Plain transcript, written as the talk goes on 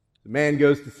The man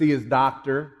goes to see his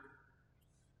doctor.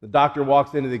 The doctor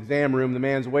walks into the exam room. The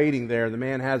man's waiting there. The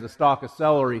man has a stalk of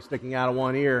celery sticking out of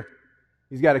one ear.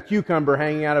 He's got a cucumber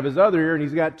hanging out of his other ear, and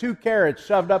he's got 2 carrots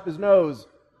shoved up his nose.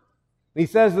 And he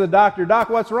says to the doctor, "Doc,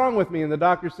 what's wrong with me?" And the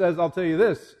doctor says, "I'll tell you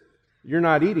this, you're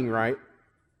not eating right."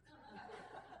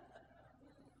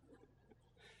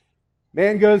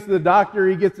 Man goes to the doctor,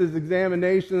 he gets his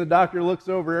examination, the doctor looks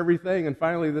over everything, and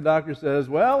finally the doctor says,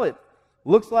 "Well, it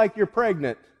looks like you're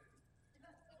pregnant."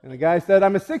 And the guy said,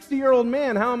 "I'm a 60-year-old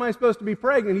man, how am I supposed to be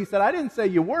pregnant?" He said, "I didn't say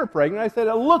you were pregnant, I said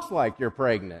it looks like you're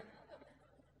pregnant."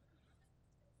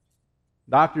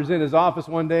 Doctor's in his office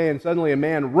one day, and suddenly a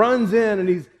man runs in, and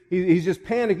he's just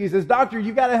panicked. He says, "Doctor,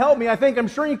 you got to help me, I think I'm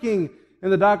shrinking." And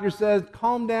the doctor says,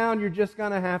 "Calm down, you're just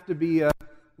going to have to be a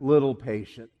little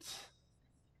patient."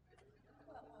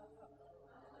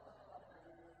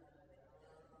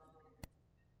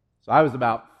 So I was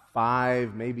about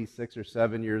 5, maybe 6 or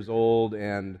 7 years old,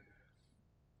 and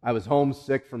I was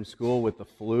homesick from school with the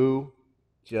flu,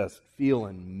 just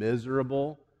feeling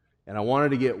miserable. And I wanted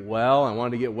to get well. I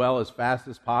wanted to get well as fast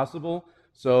as possible.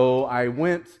 So I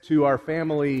went to our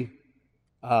family,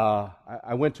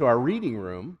 I went to our reading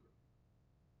room.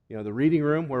 You know, the reading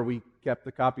room where we kept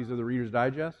the copies of the Reader's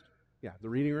Digest? Yeah, the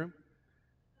reading room.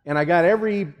 And I got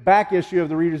every back issue of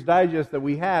the Reader's Digest that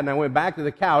we had, and I went back to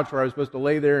the couch where I was supposed to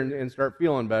lay there and start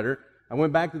feeling better. I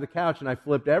went back to the couch and I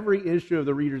flipped every issue of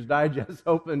the Reader's Digest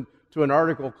open to an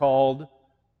article called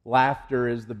 "Laughter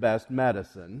is the Best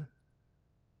Medicine,"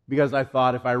 because I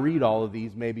thought if I read all of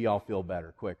these, maybe I'll feel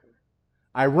better quicker.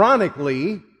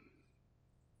 Ironically,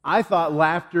 I thought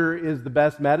laughter is the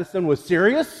best medicine was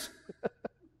serious.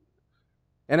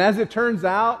 And as it turns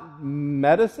out,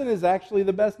 medicine is actually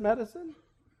the best medicine.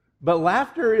 But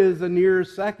laughter is a near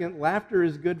second. Laughter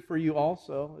is good for you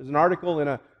also. There's an article in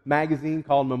a magazine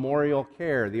called Memorial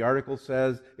Care. The article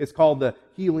says, it's called "The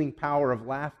Healing Power of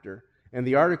Laughter." And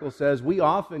the article says, we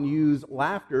often use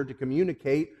laughter to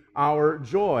communicate our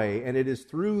joy. And it is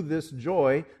through this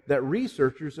joy that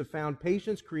researchers have found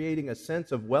patients creating a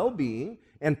sense of well-being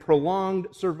and prolonged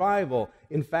survival.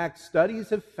 In fact, studies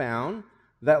have found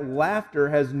that laughter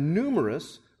has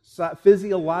numerous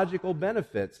physiological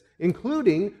benefits,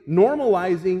 including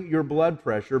normalizing your blood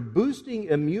pressure, boosting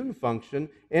immune function,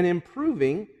 and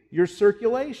improving your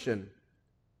circulation.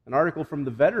 An article from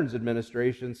the Veterans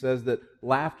Administration says that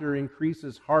laughter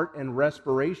increases heart and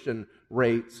respiration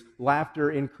rates.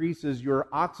 Laughter increases your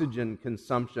oxygen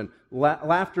consumption.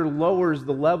 Laughter lowers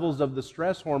the levels of the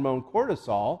stress hormone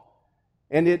cortisol,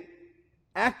 and it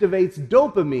activates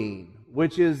dopamine,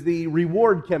 which is the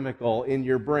reward chemical in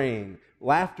your brain.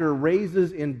 Laughter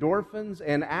raises endorphins,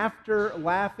 and after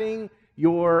laughing,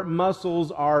 your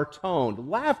muscles are toned.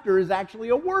 Laughter is actually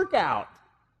a workout.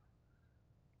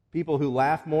 People who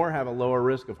laugh more have a lower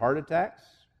risk of heart attacks.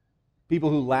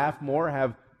 People who laugh more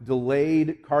have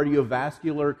delayed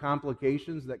cardiovascular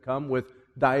complications that come with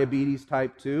diabetes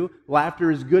type 2. Laughter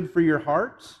is good for your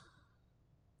heart.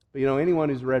 But anyone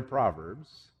who's read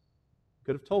Proverbs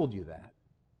could have told you that.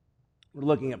 We're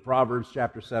looking at Proverbs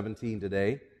chapter 17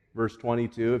 today. Verse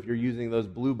 22, if you're using those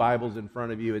blue Bibles in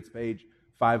front of you, it's page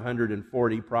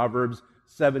 540, Proverbs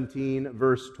 17,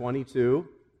 verse 22.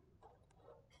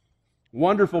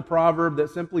 Wonderful proverb that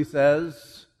simply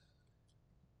says,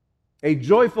 "A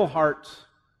joyful heart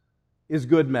is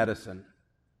good medicine,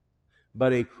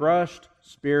 but a crushed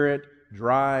spirit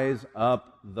dries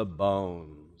up the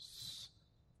bones."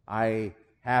 I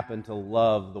happen to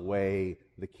love the way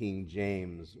the King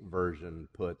James Version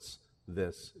puts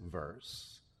this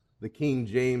verse. The King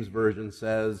James Version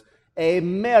says, "A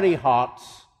merry heart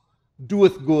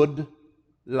doeth good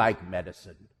like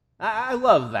medicine." I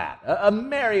love that. A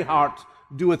merry heart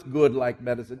doeth good like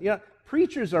medicine.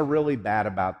 Preachers are really bad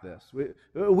about this.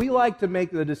 We like to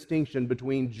make the distinction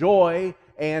between joy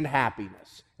and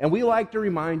happiness. And we like to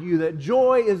remind you that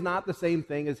joy is not the same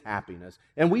thing as happiness.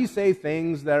 And we say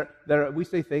things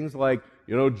like,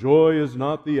 joy is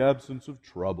not the absence of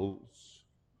troubles.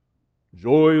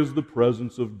 Joy is the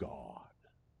presence of God.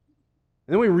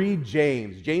 And then we read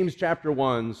James. James chapter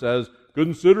 1 says,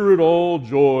 "Consider it all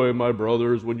joy, my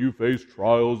brothers, when you face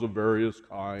trials of various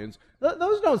kinds."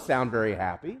 Those don't sound very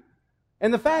happy.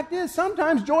 And the fact is,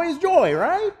 sometimes joy is joy,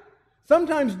 right?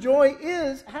 Sometimes joy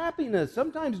is happiness.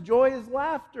 Sometimes joy is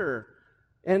laughter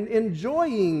and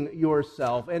enjoying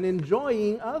yourself and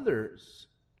enjoying others.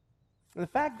 And the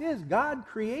fact is, God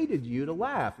created you to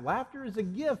laugh. Laughter is a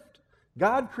gift.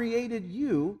 God created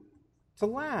you to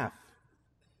laugh.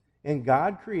 And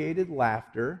God created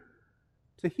laughter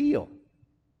to heal.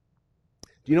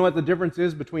 Do you know what the difference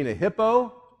is between a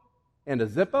hippo and a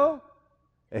Zippo?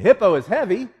 A hippo is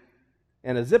heavy,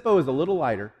 and a Zippo is a little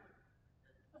lighter.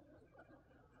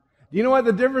 Do you know what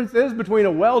the difference is between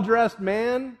a well-dressed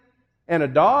man and a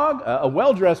dog? A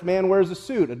well-dressed man wears a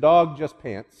suit. A dog just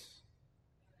pants.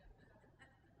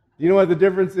 Do you know what the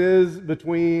difference is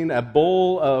between a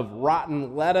bowl of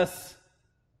rotten lettuce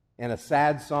and a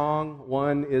sad song?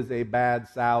 One is a bad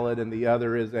salad and the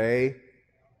other is a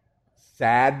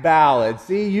sad ballad.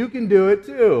 See, you can do it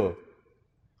too.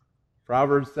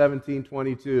 Proverbs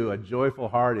 17:22, a joyful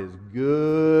heart is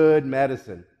good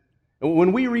medicine. And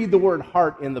when we read the word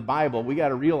heart in the Bible, we got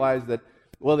to realize that,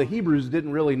 well, the Hebrews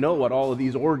didn't really know what all of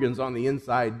these organs on the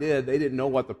inside did. They didn't know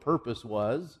what the purpose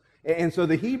was. And so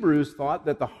the Hebrews thought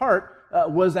that the heart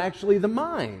was actually the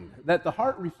mind, that the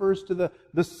heart refers to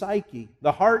the psyche.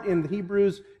 The heart in the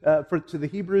Hebrews, to the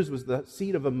Hebrews, was the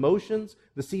seat of emotions,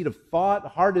 the seat of thought. The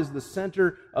heart is the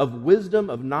center of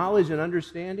wisdom, of knowledge and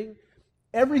understanding.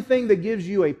 Everything that gives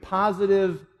you a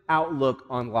positive outlook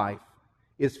on life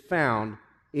is found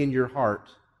in your heart.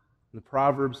 The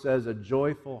proverb says, a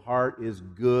joyful heart is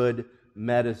good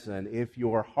medicine. If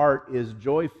your heart is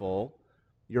joyful,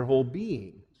 your whole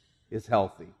being is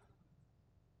healthy.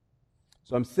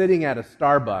 So I'm sitting at a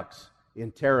Starbucks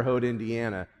in Terre Haute,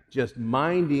 Indiana, just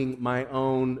minding my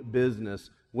own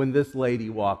business when this lady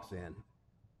walks in.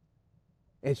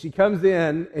 And she comes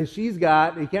in, and she's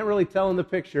got, you can't really tell in the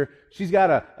picture, she's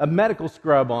got a medical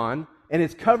scrub on, and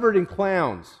it's covered in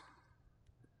clowns.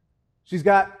 She's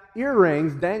got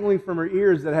earrings dangling from her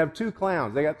ears that have two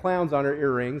clowns. They got clowns on her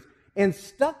earrings. And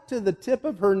stuck to the tip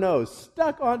of her nose,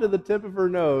 stuck onto the tip of her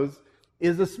nose,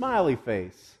 is a smiley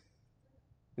face.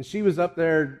 And she was up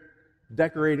there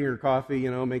decorating her coffee,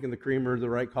 making the creamer the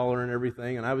right color and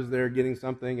everything. And I was there getting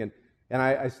something. And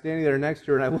I standing there next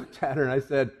to her, and I looked at her and I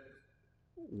said,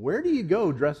 "Where do you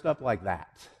go dressed up like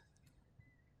that?"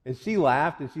 And she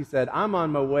laughed and she said, "I'm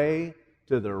on my way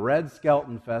to the Red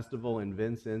Skelton Festival in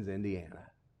Vincennes, Indiana."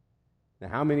 Now,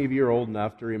 how many of you are old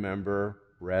enough to remember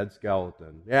Red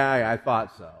Skelton? Yeah, I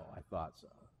thought so.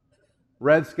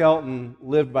 Red Skelton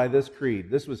lived by this creed.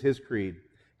 This was his creed.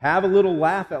 Have a little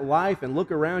laugh at life and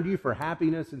look around you for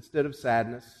happiness instead of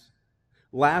sadness.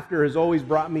 Laughter has always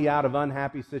brought me out of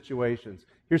unhappy situations.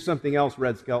 Here's something else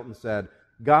Red Skelton said.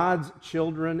 God's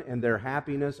children and their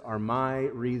happiness are my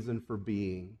reason for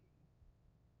being.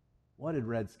 What did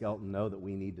Red Skelton know that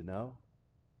we need to know?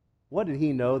 What did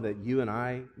he know that you and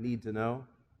I need to know?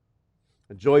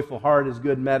 A joyful heart is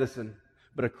good medicine,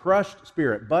 but a crushed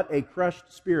spirit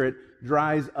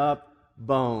dries up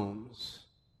bones.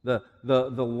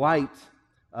 Proverbs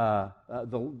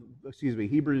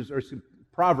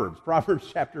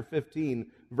chapter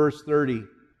 15, verse 30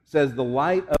 says, the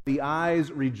light of the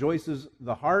eyes rejoices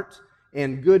the heart,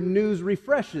 and good news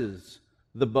refreshes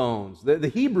the bones. The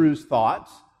Hebrews thought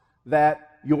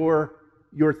that your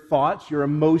thoughts, your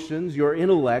emotions, your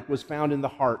intellect was found in the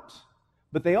heart.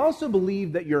 But they also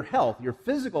believed that your health, your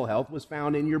physical health, was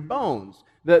found in your bones.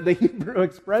 The Hebrew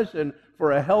expression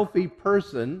for a healthy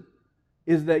person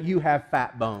is that you have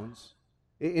fat bones.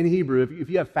 In Hebrew, if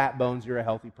you have fat bones, you're a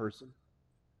healthy person.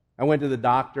 I went to the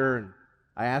doctor and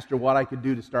I asked her what I could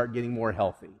do to start getting more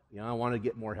healthy. I want to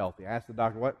get more healthy. I asked the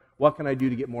doctor, what can I do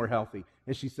to get more healthy?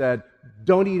 And she said,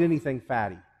 don't eat anything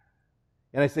fatty.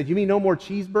 And I said, you mean no more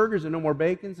cheeseburgers and no more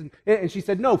bacons? And she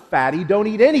said, no, fatty, don't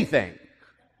eat anything.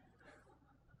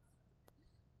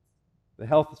 The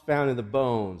health is found in the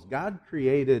bones. God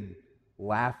created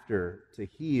laughter to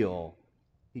heal.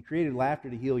 He created laughter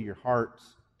to heal your hearts,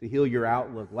 to heal your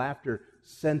outlook. Laughter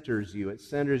centers you. It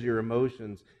centers your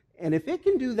emotions. And if it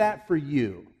can do that for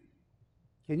you,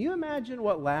 can you imagine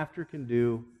what laughter can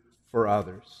do for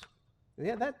others?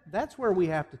 Yeah, that's where we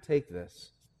have to take this.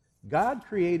 God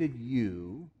created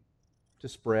you to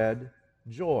spread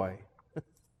joy.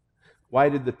 Why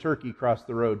did the turkey cross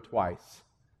the road twice?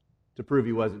 To prove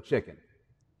he wasn't chicken.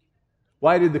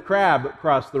 Why did the crab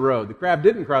cross the road? The crab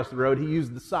didn't cross the road. He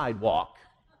used the sidewalk.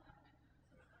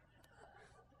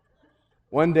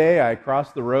 One day I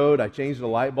crossed the road, I changed a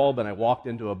light bulb, and I walked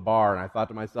into a bar, and I thought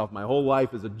to myself, my whole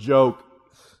life is a joke.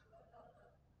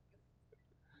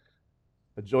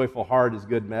 A joyful heart is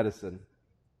good medicine,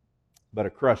 but a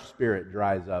crushed spirit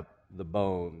dries up the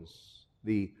bones.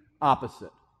 The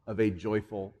opposite of a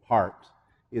joyful heart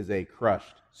is a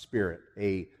crushed spirit,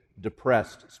 a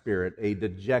depressed spirit, a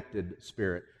dejected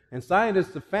spirit. And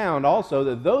scientists have found also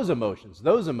that those emotions,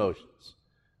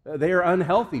 they are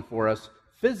unhealthy for us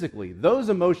physically. Those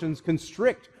emotions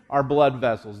constrict our blood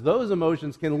vessels. Those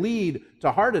emotions can lead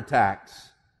to heart attacks.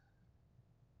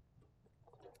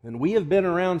 And we have been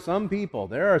around some people.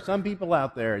 There are some people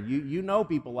out there, you know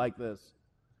people like this,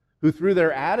 who through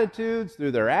their attitudes,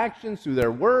 through their actions, through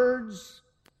their words,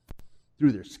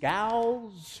 through their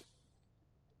scowls.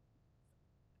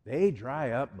 They dry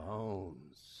up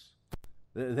bones.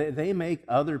 They make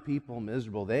other people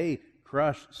miserable. They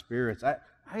crush spirits. I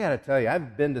got to tell you,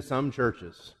 I've been to some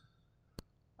churches.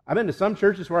 I've been to some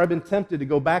churches where I've been tempted to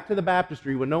go back to the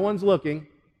baptistry when no one's looking,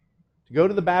 to go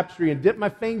to the baptistry and dip my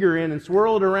finger in and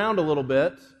swirl it around a little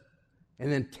bit,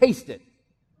 and then taste it.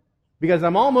 Because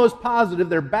I'm almost positive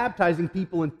they're baptizing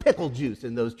people in pickle juice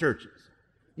in those churches.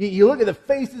 You look at the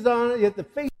faces on it, the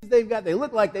faces they've got, they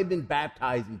look like they've been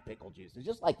baptized in pickle juice. It's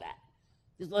just like that.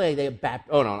 Just like they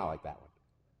baptized. Oh, no, not like that one.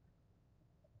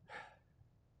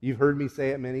 You've heard me say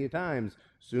it many times.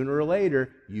 Sooner or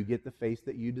later, you get the face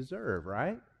that you deserve,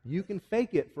 right? You can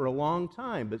fake it for a long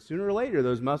time, but sooner or later,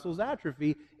 those muscles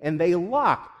atrophy and they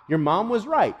lock. Your mom was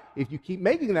right. If you keep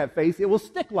making that face, it will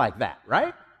stick like that,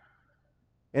 right?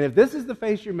 And if this is the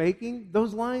face you're making,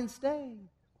 those lines stay.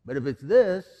 But if it's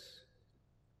this,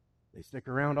 they stick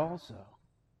around also.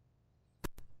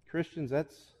 Christians,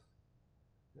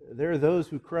 there are those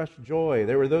who crush joy.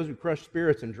 There are those who crush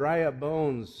spirits and dry up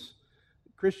bones.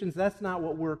 Christians, that's not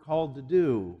what we're called to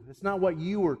do. It's not what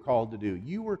you were called to do.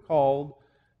 You were called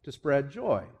to spread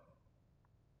joy.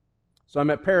 So I'm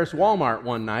at Paris Walmart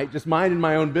one night, just minding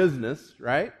my own business,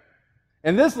 right?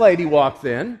 And this lady walks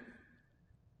in,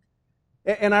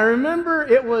 and I remember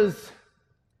it was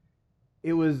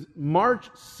March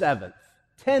 7th,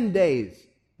 10 days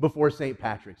before St.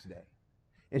 Patrick's Day.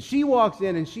 And she walks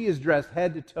in and she is dressed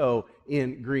head to toe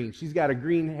in green. She's got a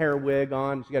green hair wig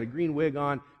on. She's got a green wig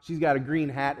on. She's got a green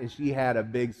hat, and she had a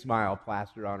big smile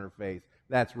plastered on her face.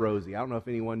 That's Rosie. I don't know if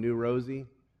anyone knew Rosie.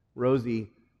 Rosie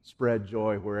spread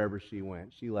joy wherever she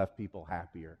went. She left people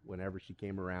happier. Whenever she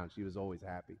came around, she was always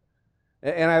happy.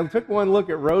 And I took one look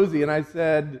at Rosie and I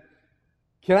said,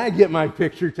 "Can I get my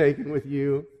picture taken with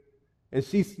you?" And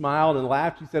she smiled and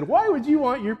laughed. She said, "Why would you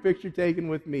want your picture taken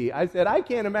with me?" I said, "I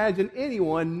can't imagine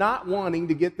anyone not wanting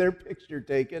to get their picture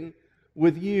taken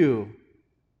with you."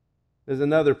 There's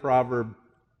another proverb.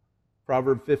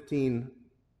 Proverb 15,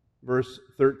 verse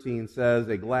 13 says,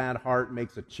 "A glad heart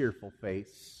makes a cheerful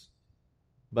face,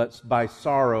 but by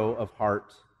sorrow of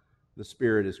heart the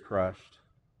spirit is crushed."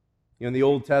 In the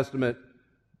Old Testament,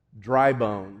 dry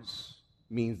bones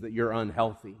means that you're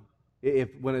unhealthy.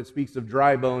 When it speaks of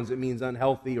dry bones, it means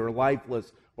unhealthy or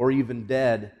lifeless or even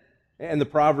dead. And the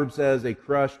proverb says, "A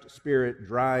crushed spirit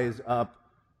dries up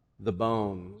the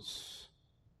bones."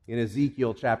 In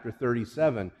Ezekiel chapter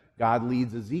 37, God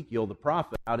leads Ezekiel, the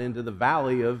prophet, out into the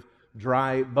valley of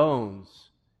dry bones.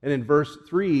 And in verse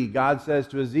 3, God says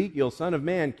to Ezekiel, "Son of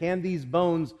man, can these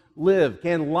bones live?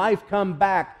 Can life come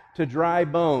back to dry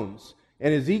bones?"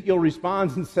 And Ezekiel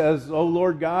responds and says, "Oh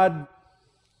Lord God,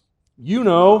 you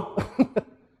know."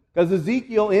 Because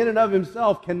Ezekiel in and of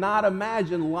himself cannot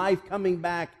imagine life coming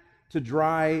back to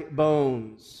dry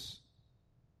bones.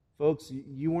 Folks,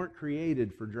 you weren't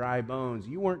created for dry bones.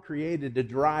 You weren't created to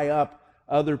dry up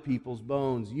other people's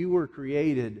bones. You were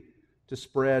created to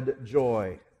spread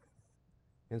joy.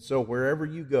 And so wherever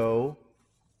you go,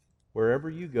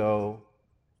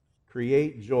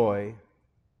 create joy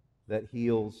that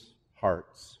heals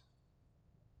hearts.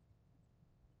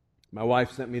 My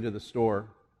wife sent me to the store.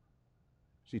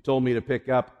 She told me to pick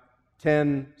up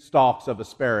 10 stalks of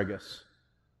asparagus.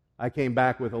 I came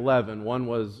back with 11. One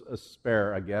was a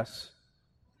spare, I guess.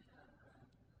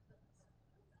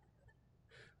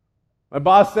 My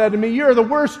boss said to me, "You're the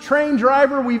worst train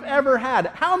driver we've ever had.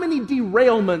 How many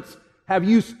derailments have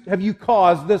you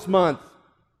caused this month?"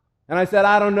 And I said,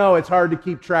 "I don't know. It's hard to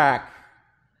keep track."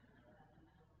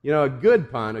 You know, a good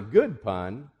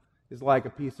pun is like a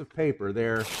piece of paper.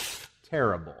 They're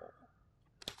terrible.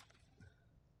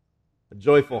 A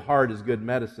joyful heart is good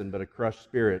medicine, but a crushed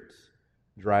spirit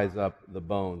dries up the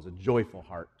bones. A joyful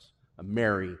heart, a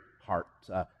merry heart,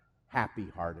 a happy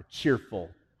heart, a cheerful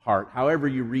heart. However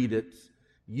you read it,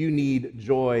 you need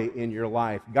joy in your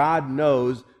life. God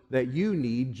knows that you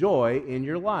need joy in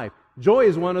your life. Joy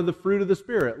is one of the fruit of the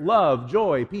Spirit. Love,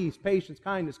 joy, peace, patience,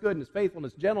 kindness, goodness,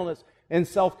 faithfulness, gentleness, and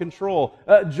self-control.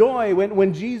 Joy,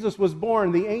 when Jesus was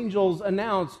born, the angels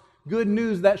announced, "Good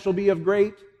news that shall be of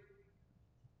great,"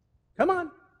 come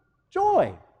on,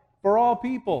 joy for all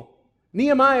people.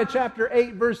 Nehemiah chapter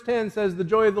 8, verse 10 says, "The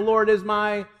joy of the Lord is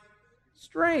my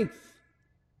strength."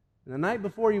 And the night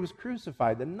before he was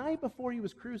crucified,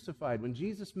 when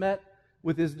Jesus met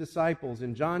with his disciples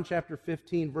in John chapter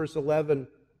 15, verse 11,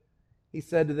 he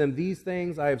said to them, "These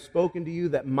things I have spoken to you,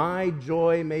 that my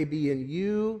joy may be in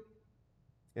you,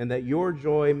 and that your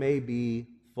joy may be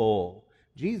full."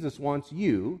 Jesus wants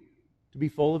you to be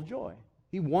full of joy.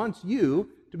 He wants you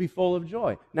to be full of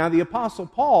joy. Now, the Apostle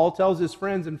Paul tells his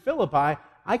friends in Philippi,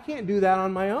 "I can't do that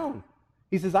on my own."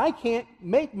 He says, I can't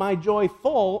make my joy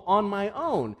full on my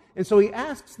own. And so he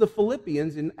asks the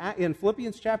Philippians, in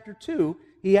Philippians chapter 2,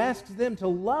 he asks them to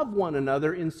love one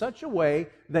another in such a way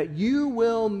that you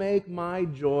will make my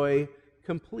joy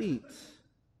complete.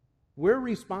 We're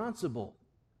responsible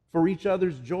for each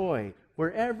other's joy.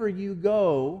 Wherever you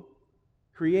go,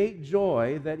 create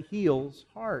joy that heals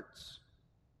hearts.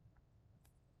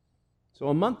 So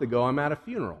a month ago, I'm at a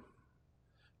funeral,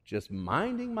 just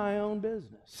minding my own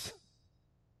business.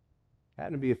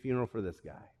 Happened to be a funeral for this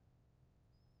guy.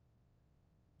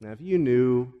 Now, if you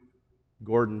knew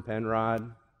Gordon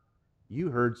Penrod,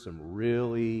 you heard some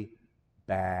really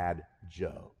bad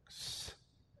jokes.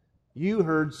 You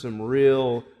heard some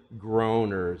real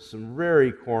groaners, some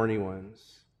very corny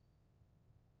ones.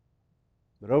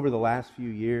 But over the last few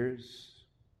years,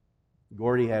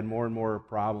 Gordy had more and more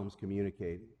problems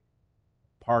communicating.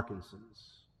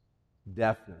 Parkinson's,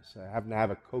 deafness, having to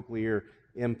have a cochlear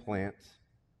implant.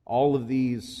 All of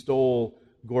these stole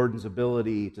Gordon's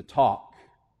ability to talk,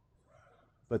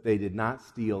 but they did not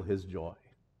steal his joy.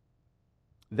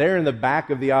 There in the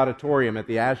back of the auditorium at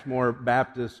the Ashmore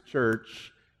Baptist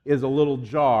Church is a little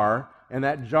jar, and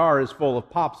that jar is full of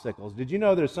popsicles. Did you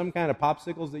know there's some kind of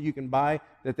popsicles that you can buy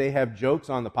that they have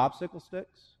jokes on the popsicle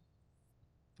sticks?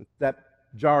 That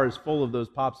jar is full of those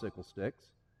popsicle sticks.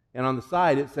 And on the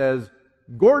side it says,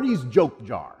 Gordy's Joke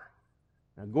Jar.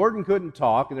 Now, Gordon couldn't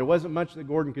talk, and there wasn't much that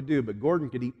Gordon could do, but Gordon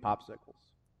could eat popsicles.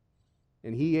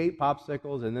 And he ate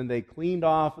popsicles, and then they cleaned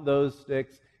off those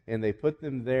sticks, and they put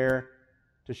them there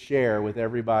to share with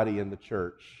everybody in the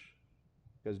church,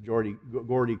 because Gordy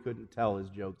couldn't tell his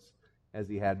jokes as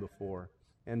he had before.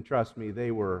 And trust me,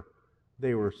 they were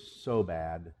so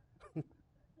bad.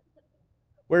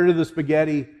 Where do the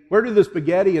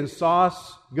spaghetti and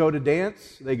sauce go to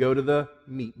dance? They go to the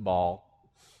meatball.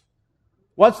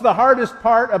 What's the hardest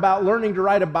part about learning to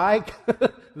ride a bike?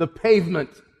 The pavement.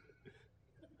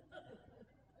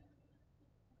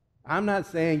 I'm not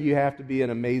saying you have to be an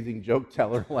amazing joke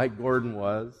teller like Gordon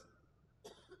was.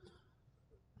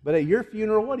 But at your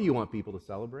funeral, what do you want people to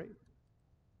celebrate?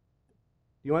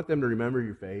 Do you want them to remember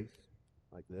your face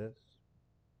like this?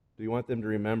 Do you want them to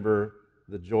remember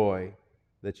the joy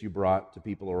that you brought to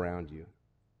people around you?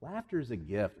 Laughter is a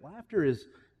gift. Laughter is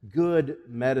good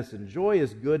medicine. Joy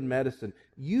is good medicine.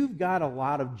 You've got a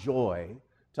lot of joy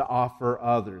to offer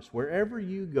others. Wherever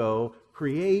you go,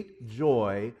 create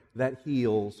joy that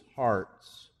heals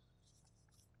hearts.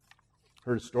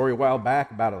 Heard a story a while back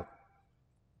about a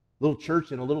little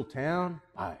church in a little town.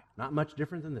 Not much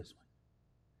different than this one.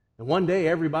 And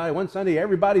one Sunday,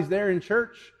 everybody's there in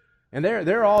church, and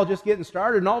they're all just getting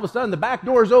started, and all of a sudden the back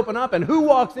doors open up, and who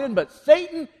walks in but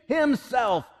Satan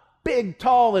himself, big,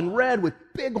 tall, and red, with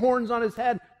big horns on his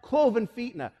head, cloven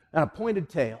feet, and a pointed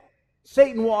tail.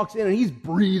 Satan walks in, and he's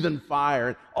breathing fire,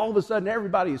 and all of a sudden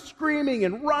everybody is screaming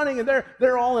and running, and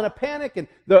they're all in a panic, and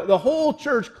the whole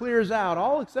church clears out,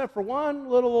 all except for one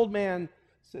little old man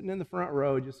sitting in the front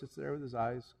row, just sits there with his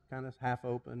eyes kind of half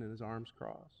open and his arms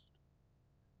crossed.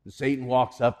 And Satan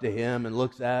walks up to him and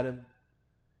looks at him.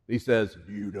 He says,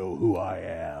 "Do you know who I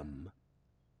am?"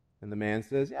 And the man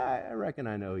says, "Yeah, I reckon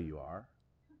I know who you are."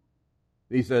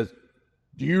 He says,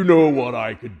 "Do you know what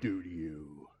I could do to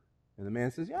you?" And the man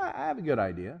says, "Yeah, I have a good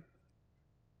idea."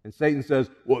 And Satan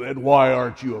says, "Well, then why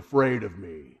aren't you afraid of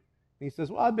me?" And he says,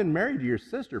 "Well, I've been married to your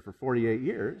sister for 48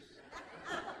 years.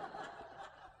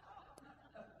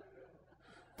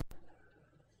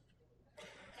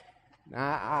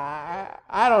 Now,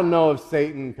 I don't know if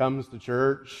Satan comes to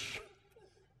church,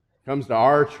 comes to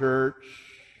our church.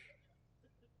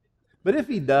 But if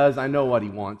he does, I know what he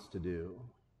wants to do.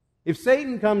 If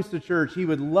Satan comes to church, he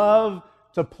would love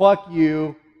to pluck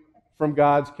you from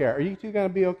God's care. Are you two going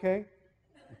to be okay?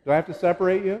 Do I have to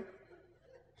separate you?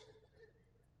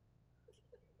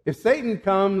 If Satan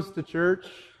comes to church,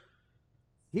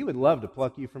 he would love to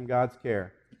pluck you from God's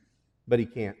care, but he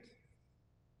can't.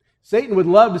 Satan would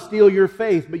love to steal your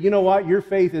faith, but you know what? Your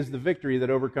faith is the victory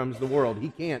that overcomes the world. He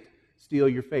can't steal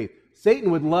your faith. Satan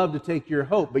would love to take your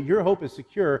hope, but your hope is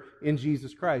secure in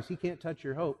Jesus Christ. He can't touch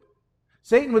your hope.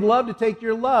 Satan would love to take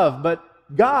your love, but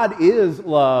God is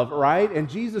love, right? And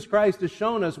Jesus Christ has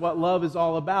shown us what love is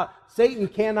all about. Satan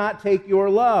cannot take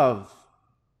your love.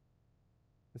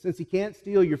 And since he can't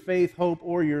steal your faith, hope,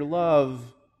 or your love,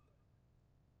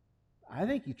 I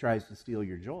think he tries to steal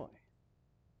your joy.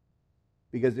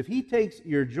 Because if he takes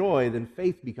your joy, then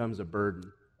faith becomes a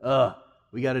burden.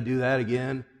 We got to do that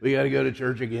again. We got to go to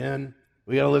church again.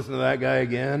 We got to listen to that guy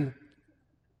again.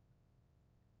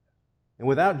 And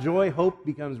without joy, hope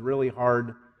becomes really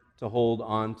hard to hold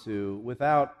on to.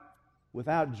 Without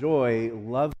joy,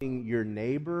 loving your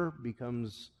neighbor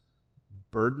becomes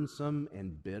burdensome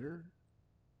and bitter.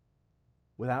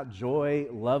 Without joy,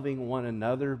 loving one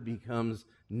another becomes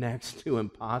next to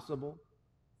impossible.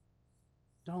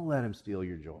 Don't let him steal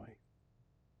your joy.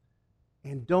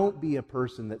 And don't be a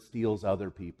person that steals other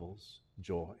people's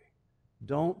joy.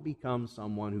 Don't become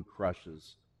someone who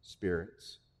crushes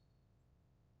spirits.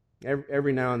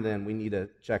 Every now and then we need to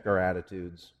check our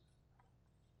attitudes.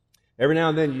 Every now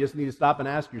and then you just need to stop and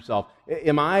ask yourself,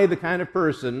 am I the kind of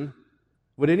person,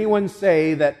 would anyone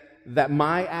say that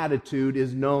my attitude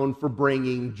is known for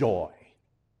bringing joy?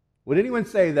 Would anyone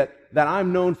say that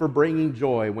I'm known for bringing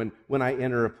joy when I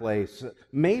enter a place?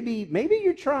 Maybe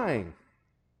you're trying.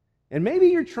 And maybe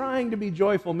you're trying to be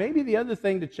joyful. Maybe the other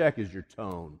thing to check is your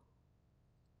tone.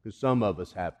 Because some of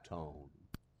us have tone.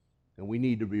 And we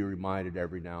need to be reminded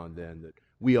every now and then that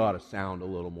we ought to sound a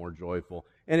little more joyful.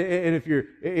 And if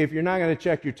you're not going to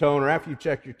check your tone, or after you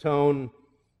check your tone,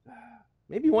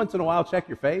 maybe once in a while check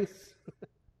your face.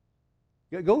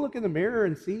 Go look in the mirror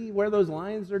and see where those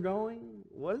lines are going.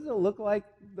 What does it look like?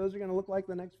 Those are going to look like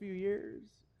the next few years.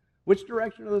 Which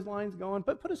direction are those lines going?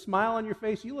 Put a smile on your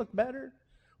face. You look better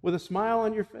with a smile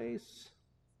on your face.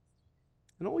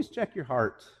 And always check your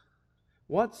heart.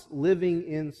 What's living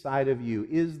inside of you?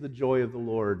 Is the joy of the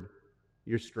Lord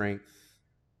your strength?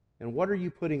 And what are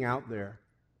you putting out there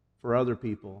for other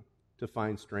people to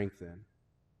find strength in?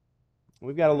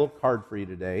 We've got a little card for you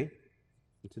today.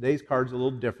 And today's card's a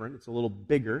little different. It's a little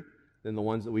bigger than the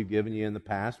ones that we've given you in the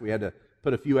past. We had to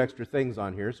put a few extra things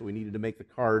on here, so we needed to make the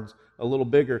cards a little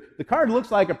bigger. The card looks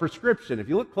like a prescription. If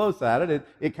you look close at it,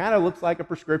 it kind of looks like a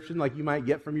prescription like you might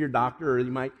get from your doctor or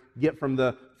you might get from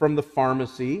the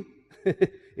pharmacy.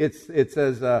 It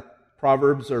says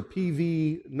Proverbs or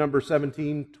PV number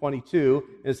 1722.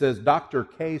 It says Dr.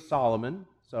 K. Solomon.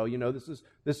 So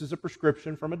this is a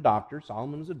prescription from a doctor.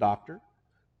 Solomon is a doctor.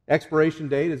 Expiration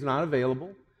date is not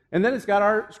available. And then it's got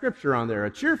our scripture on there.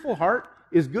 A cheerful heart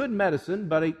is good medicine,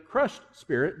 but a crushed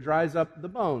spirit dries up the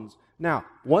bones. Now,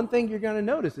 one thing you're going to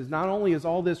notice is not only is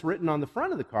all this written on the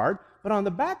front of the card, but on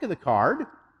the back of the card,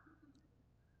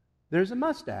 there's a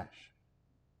mustache.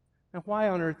 Now, why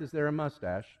on earth is there a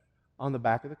mustache on the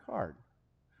back of the card?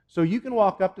 So you can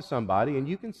walk up to somebody and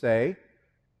you can say,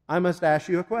 I must ask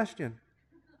you a question.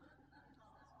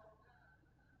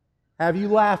 Have you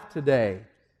laughed today?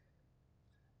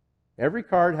 Every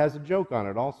card has a joke on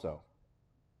it also.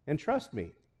 And trust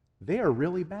me, they are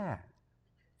really bad.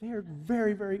 They are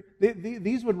very, very...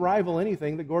 These would rival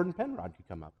anything that Gordon Penrod could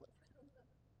come up with.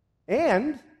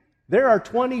 And there are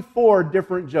 24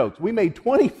 different jokes. We made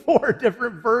 24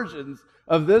 different versions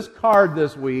of this card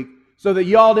this week so that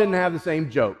y'all didn't have the same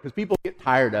joke, because people get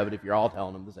tired of it if you're all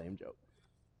telling them the same joke.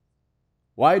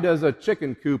 Why does a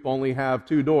chicken coop only have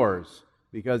 2 doors?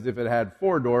 Because if it had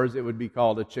 4 doors, it would be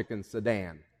called a chicken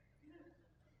sedan.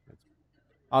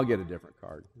 I'll get a different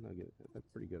card. That's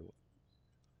a pretty good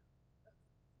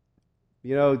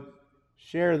one.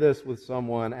 Share this with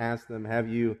someone. Ask them, have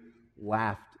you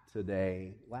laughed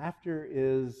today? Laughter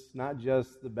is not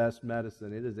just the best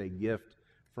medicine. It is a gift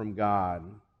from God.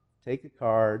 Take a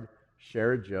card,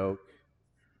 share a joke,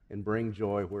 and bring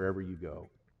joy wherever you go.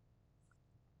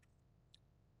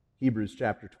 Hebrews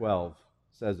chapter 12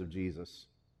 says of Jesus,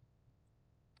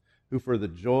 who for the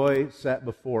joy set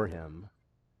before him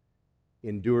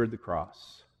endured the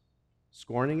cross,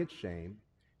 scorning its shame,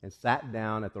 and sat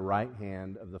down at the right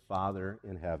hand of the Father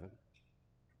in heaven.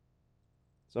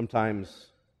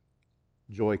 Sometimes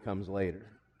joy comes later.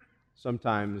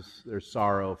 Sometimes there's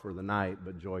sorrow for the night,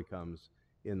 but joy comes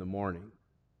in the morning.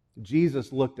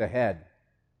 Jesus looked ahead,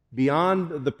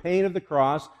 beyond the pain of the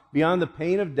cross, beyond the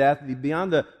pain of death,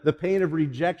 beyond the pain of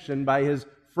rejection by his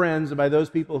friends and by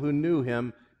those people who knew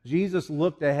him. Jesus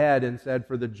looked ahead and said,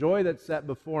 for the joy that's set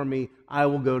before me, I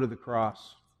will go to the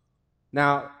cross.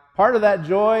 Now, part of that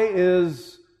joy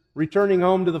is returning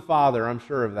home to the Father. I'm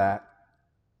sure of that.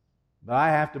 But I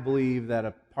have to believe that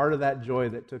a part of that joy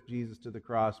that took Jesus to the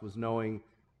cross was knowing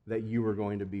that you were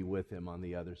going to be with him on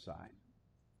the other side.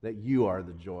 That you are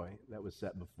the joy that was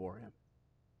set before him.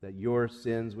 That your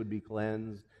sins would be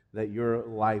cleansed, that your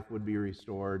life would be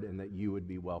restored, and that you would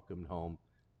be welcomed home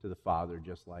to the Father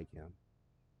just like him.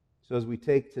 So as we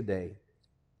take today,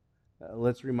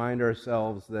 let's remind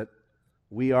ourselves that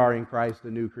we are in Christ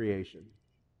a new creation.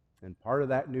 And part of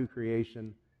that new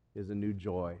creation is a new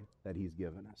joy that he's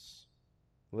given us.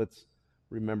 Let's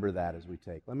remember that as we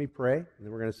take. Let me pray, and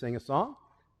then we're going to sing a song,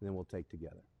 and then we'll take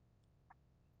together.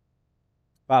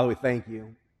 Father, we thank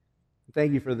you.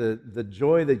 Thank you for the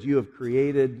joy that you have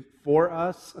created for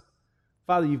us.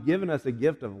 Father, you've given us a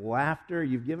gift of laughter.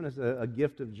 You've given us a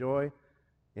gift of joy.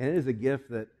 And it is a gift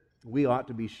that we ought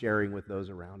to be sharing with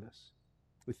those around us.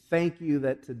 We thank you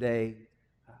that today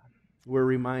we're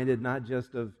reminded not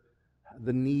just of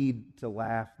the need to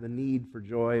laugh, the need for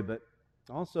joy, but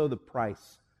also the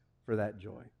price for that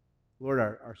joy. Lord,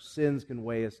 our sins can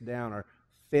weigh us down. Our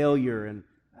failure and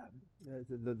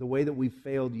the way that we've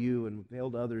failed you and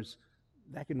failed others,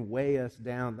 that can weigh us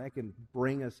down. That can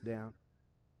bring us down.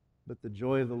 But the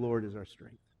joy of the Lord is our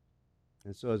strength.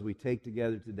 And so as we take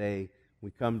together today, we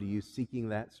come to you seeking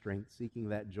that strength, seeking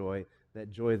that joy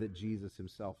that Jesus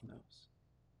himself knows.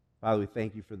 Father, we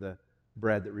thank you for the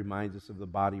bread that reminds us of the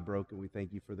body broken. We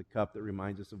thank you for the cup that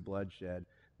reminds us of bloodshed.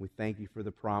 We thank you for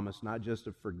the promise, not just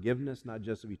of forgiveness, not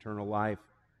just of eternal life,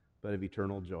 but of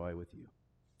eternal joy with you.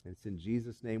 And it's in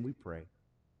Jesus' name we pray.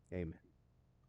 Amen.